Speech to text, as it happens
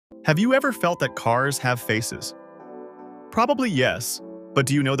Have you ever felt that cars have faces? Probably yes, but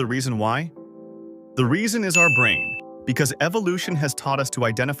do you know the reason why? The reason is our brain, because evolution has taught us to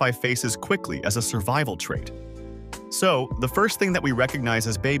identify faces quickly as a survival trait. So, the first thing that we recognize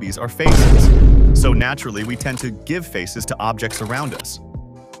as babies are faces. So naturally, we tend to give faces to objects around us.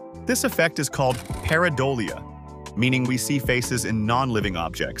 This effect is called pareidolia, meaning we see faces in non-living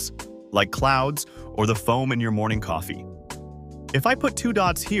objects, like clouds or the foam in your morning coffee. If I put two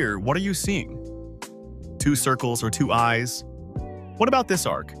dots here, what are you seeing? Two circles or two eyes? What about this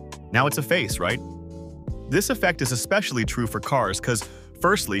arc? Now it's a face, right? This effect is especially true for cars because,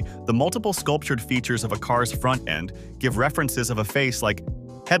 firstly, the multiple sculptured features of a car's front end give references of a face like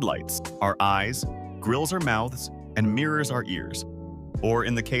headlights are eyes, grills are mouths, and mirrors are ears. Or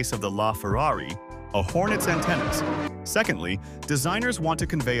in the case of the LaFerrari, a hornet's antennas. Secondly, designers want to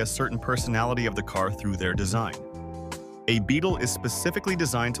convey a certain personality of the car through their design. A Beetle is specifically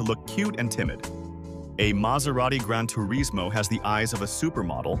designed to look cute and timid. A Maserati Gran Turismo has the eyes of a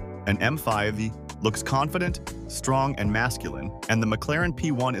supermodel, an M5 looks confident, strong, and masculine, and the McLaren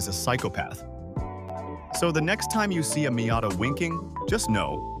P1 is a psychopath. So the next time you see a Miata winking, just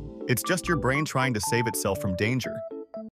know, it's just your brain trying to save itself from danger.